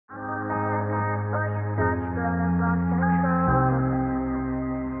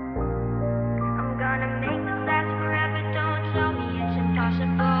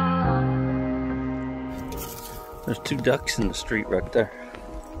two ducks in the street right there.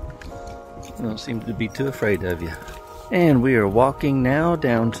 They don't seem to be too afraid of you. And we are walking now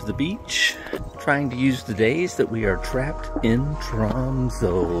down to the beach, trying to use the days that we are trapped in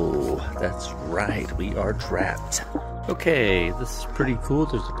Tromsø. That's right, we are trapped. Okay, this is pretty cool.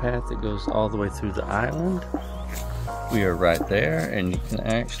 There's a path that goes all the way through the island. We are right there, and you can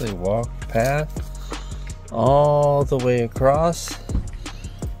actually walk the path all the way across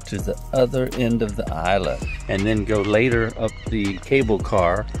to the other end of the island, and then go later up the cable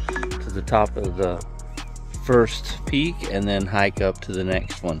car to the top of the first peak, and then hike up to the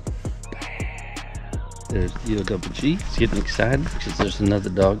next one. There's D-O-double-G. He's getting excited because there's another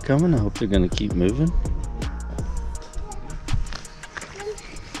dog coming. I hope they're going to keep moving.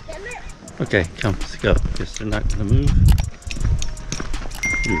 Okay, come, let's go. Guess they're not going to move.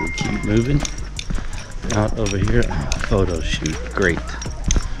 We will keep moving. Out over here, photo shoot. Great.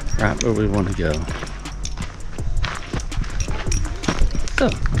 Right where we want to go. So,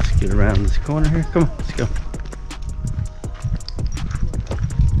 let's get around this corner here. Come on, let's go.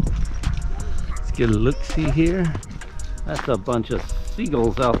 Let's get a look-see here. That's a bunch of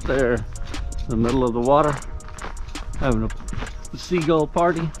seagulls out there in the middle of the water, having a seagull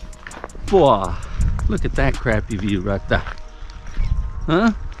party. Boy, look at that crappy view right there.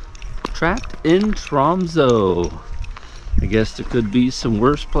 Huh? Trapped in Tromsø. I guess there could be some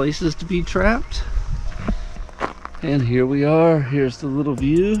worse places to be trapped. And here we are. Here's the little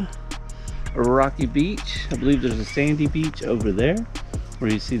view. A rocky beach. I believe there's a sandy beach over there, where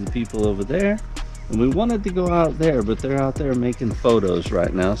you see the people over there. And we wanted to go out there, but they're out there making photos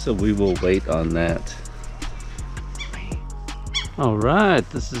right now, so we will wait on that. All right,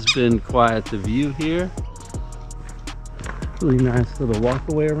 this has been quite the view here. Really nice little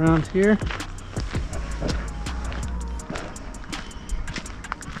walkaway around here.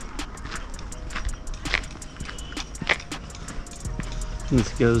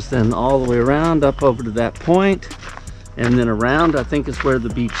 This goes then all the way around up over to that point, and then around, I think, is where the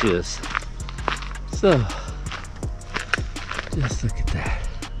beach is. So, just look at that.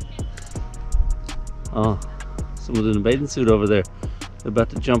 Oh, someone's in a bathing suit over there. They're about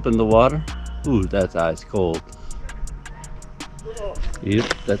to jump in the water. Ooh, that's ice cold. Yep,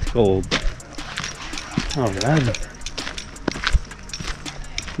 that's cold. All right.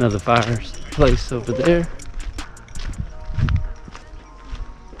 Another fireplace over there.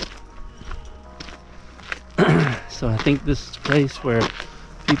 So I think this is a place where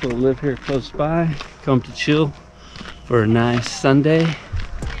people who live here close by come to chill for a nice Sunday.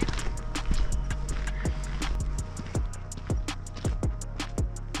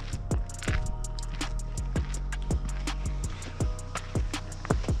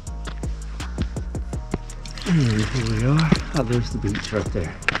 And here we are. Oh, there's the beach right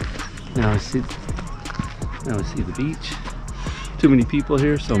there. Now I see the beach. Too many people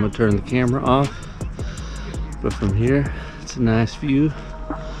here, so I'm gonna turn the camera off. But from here, it's a nice view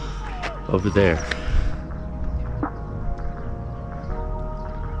over there.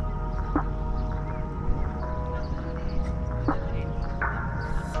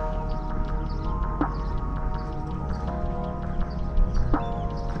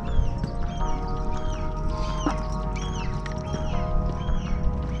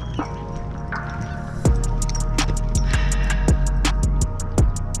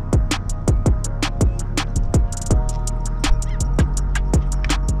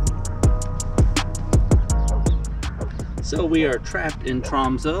 So we are trapped in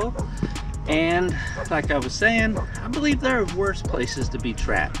Tromsø, and like I was saying, I believe there are worse places to be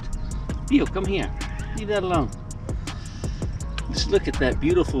trapped. Theo, come here. Leave that alone. Just look at that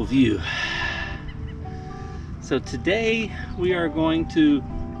beautiful view. So today we are going to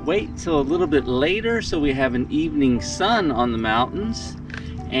wait till a little bit later so we have an evening sun on the mountains.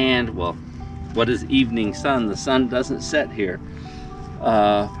 And well, what is evening sun? The sun doesn't set here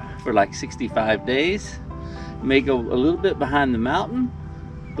for like 65 days. It may go a little bit behind the mountain,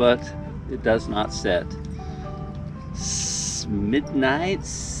 but it does not set. Midnight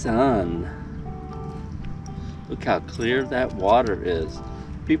sun. Look how clear that water is.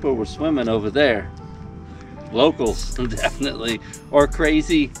 People were swimming over there. Locals, definitely, or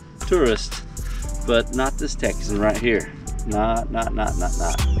crazy tourists, but not this Texan right here. Not.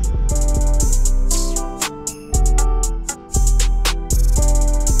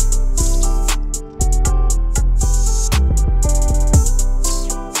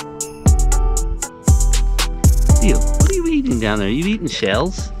 Theo, what are you eating down there? Are you eating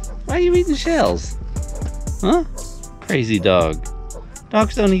shells? Why are you eating shells? Huh? Crazy dog.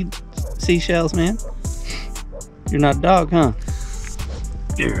 Dogs don't eat seashells, man. You're not a dog, huh?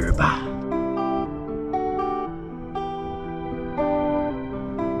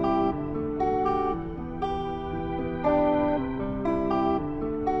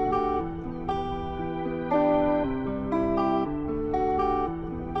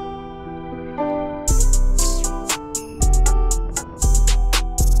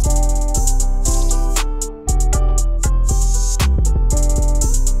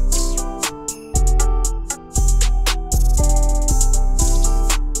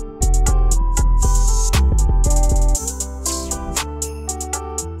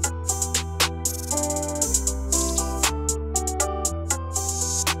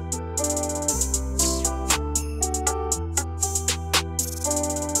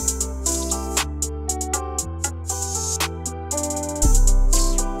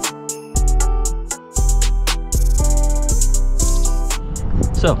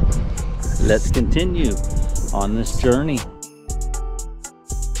 So let's continue on this journey.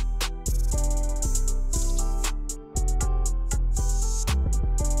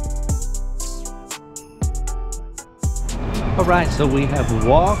 All right, so we have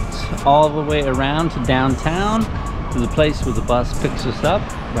walked all the way around to downtown to the place where the bus picks us up,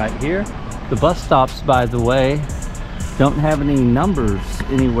 right here. The bus stops, by the way, don't have any numbers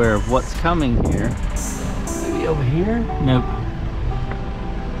anywhere of what's coming here. Maybe over here? Nope.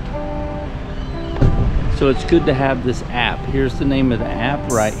 So it's good to have this app. Here's the name of the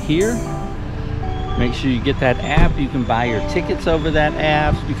app right here. Make sure you get that app. You can buy your tickets over that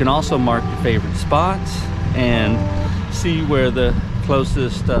app. You can also mark your favorite spots and see where the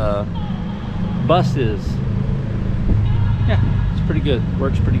closest bus is. Yeah, it's pretty good.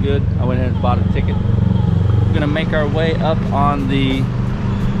 Works pretty good. I went ahead and bought a ticket. We're gonna make our way up on the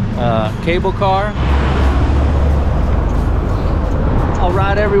cable car. All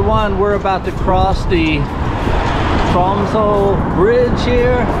right, everyone, we're about to cross the Tromsø Bridge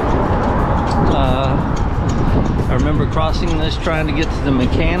here. I remember crossing this trying to get to the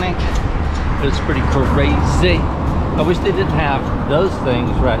mechanic. It's pretty crazy. I wish they didn't have those things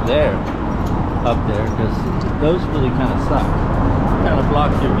right there, up there, because those really kind of suck. Kind of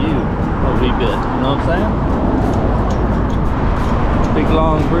block your view a wee bit, you know what I'm saying? Big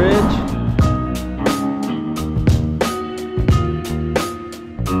long bridge.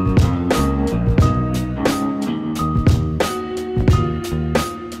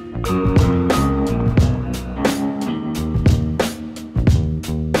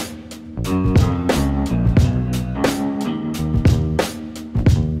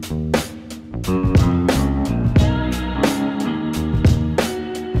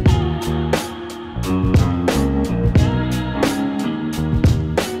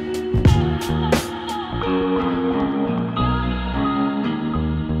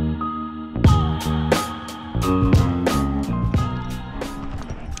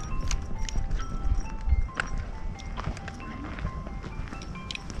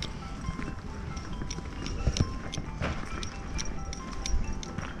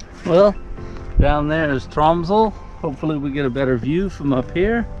 Well, down there is Tromsø. Hopefully we get a better view from up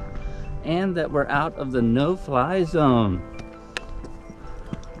here and that we're out of the no-fly zone.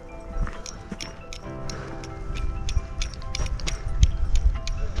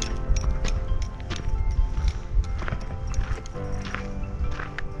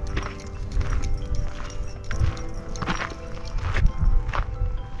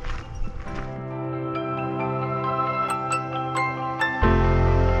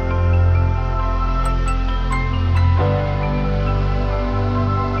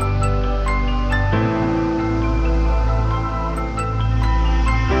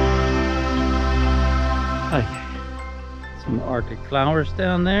 Some Arctic flowers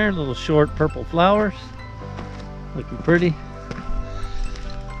down there, little short purple flowers, looking pretty.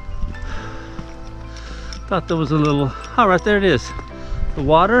 Thought there was a little, oh, right there it is, the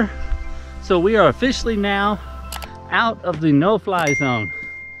water. So we are officially now out of the no-fly zone.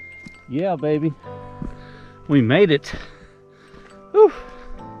 Yeah, baby, we made it. Whew.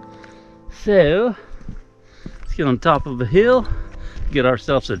 So let's get on top of a hill, get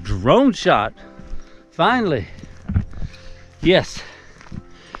ourselves a drone shot. Finally. Yes,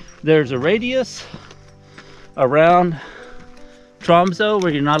 there's a radius around Tromsø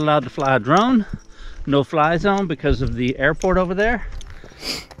where you're not allowed to fly a drone. No fly zone because of the airport over there.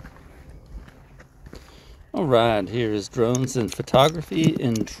 All right, here is drones and photography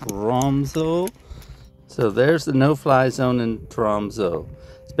in Tromsø. So there's the no-fly zone in Tromsø.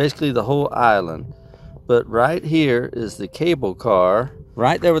 It's basically the whole island. But right here is the cable car.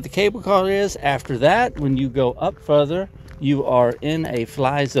 Right there where the cable car is. After that, when you go up further, you are in a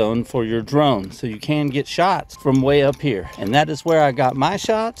fly zone for your drone. So you can get shots from way up here. And that is where I got my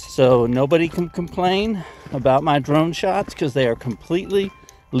shots. So nobody can complain about my drone shots because they are completely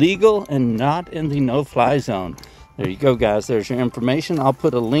legal and not in the no-fly zone. There you go, guys. There's your information. I'll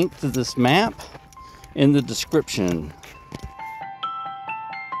put a link to this map in the description.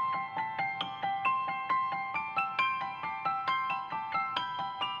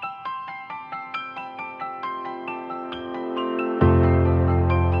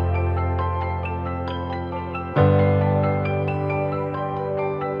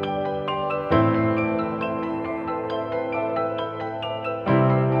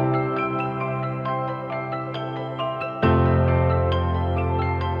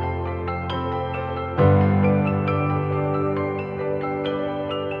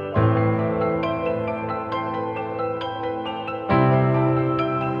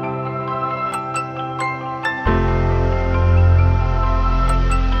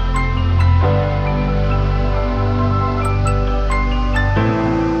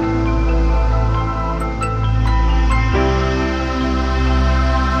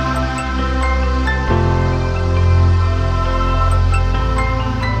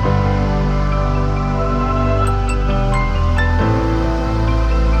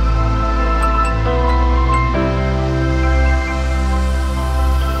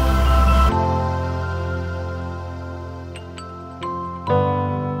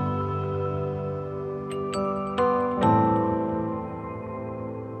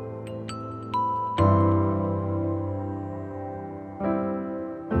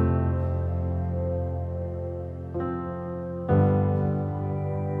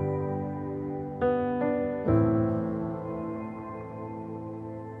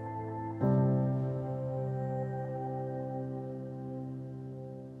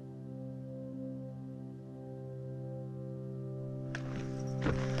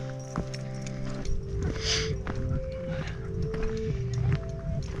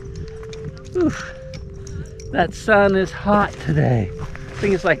 Whew. That sun is hot today. I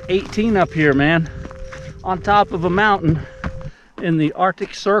think it's like 18 up here, man. On top of a mountain in the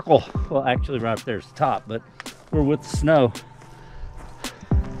Arctic Circle. Well, actually right up there's the top, but we're with the snow.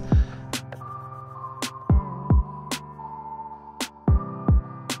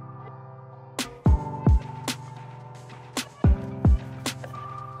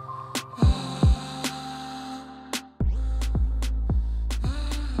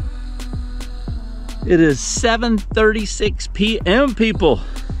 It is 7:36 p.m. people.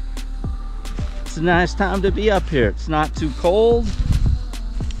 It's a nice time to be up here. It's not too cold.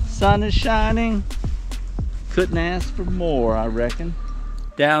 Sun is shining. Couldn't ask for more, I reckon.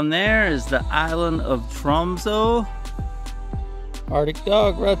 Down there is the island of Tromsø. Arctic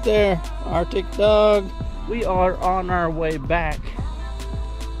dog right there. Arctic dog. We are on our way back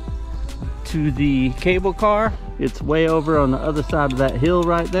to the cable car. It's way over on the other side of that hill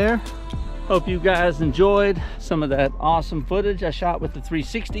right there. Hope you guys enjoyed some of that awesome footage I shot with the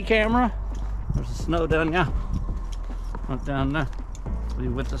 360 camera. There's the snow down there. Right down there.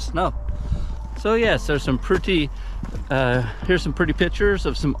 With the snow. So yes, there's some pretty, here's some pretty pictures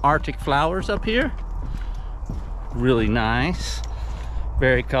of some Arctic flowers up here. Really nice.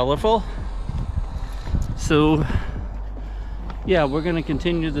 Very colorful. So yeah, we're gonna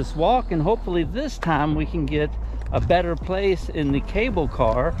continue this walk, and hopefully this time we can get a better place in the cable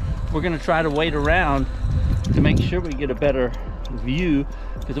car. We're gonna try to wait around to make sure we get a better view,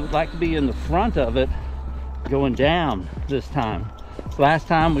 because I would like to be in the front of it going down this time. Last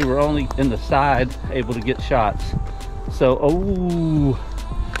time we were only in the side able to get shots. So,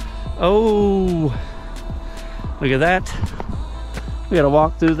 oh, look at that. We gotta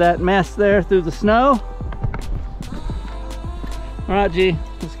walk through that mess there, through the snow. All right, G,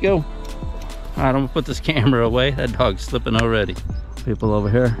 let's go. All right, I'm gonna put this camera away. That dog's slipping already. People over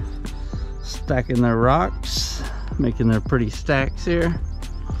here stacking their rocks, making their pretty stacks here.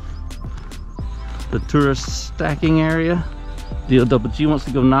 The tourist stacking area. DOG wants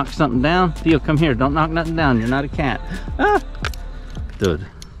to go knock something down. Dio, come here. Don't knock nothing down. You're not a cat. Ah! Dude.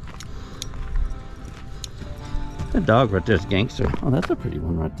 That dog right there's gangster. Oh, that's a pretty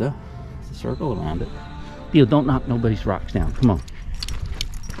one right there. There's a circle around it. Dio, don't knock nobody's rocks down. Come on.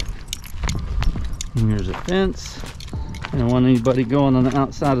 And here's a fence. I don't want anybody going on the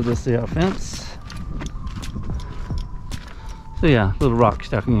outside of this fence. So yeah, little rock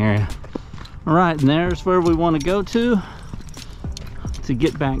stacking area. All right, and there's where we want to go to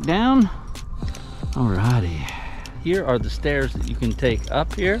get back down. Alrighty. Here are the stairs that you can take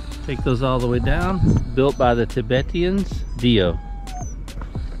up here. Take those all the way down. Built by the Tibetans. Dio.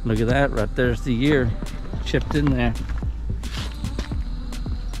 Look at that, right there's the year chipped in there.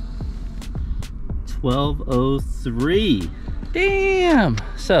 1203. Damn!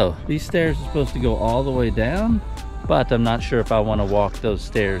 So, these stairs are supposed to go all the way down, but I'm not sure if I want to walk those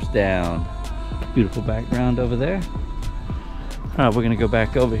stairs down. Beautiful background over there. All right, we're gonna go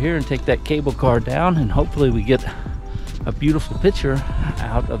back over here and take that cable car down, and hopefully we get a beautiful picture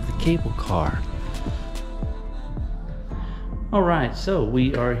out of the cable car. All right, so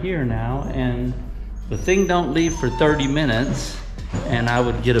we are here now, and the thing don't leave for 30 minutes, and I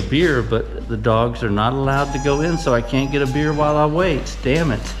would get a beer, but the dogs are not allowed to go in, so I can't get a beer while I wait.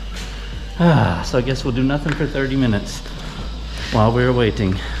 Damn it. So I guess we'll do nothing for 30 minutes while we're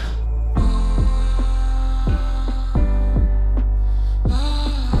waiting.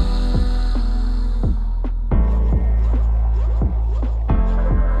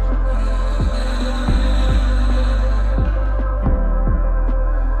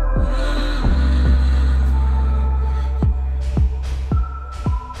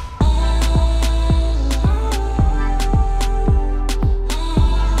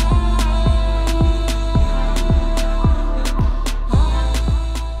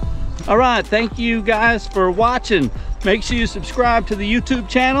 All right, thank you guys for watching. Make sure you subscribe to the YouTube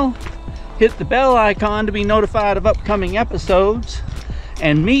channel. Hit the bell icon to be notified of upcoming episodes.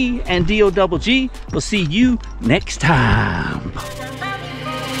 And me and DOG will see you next time.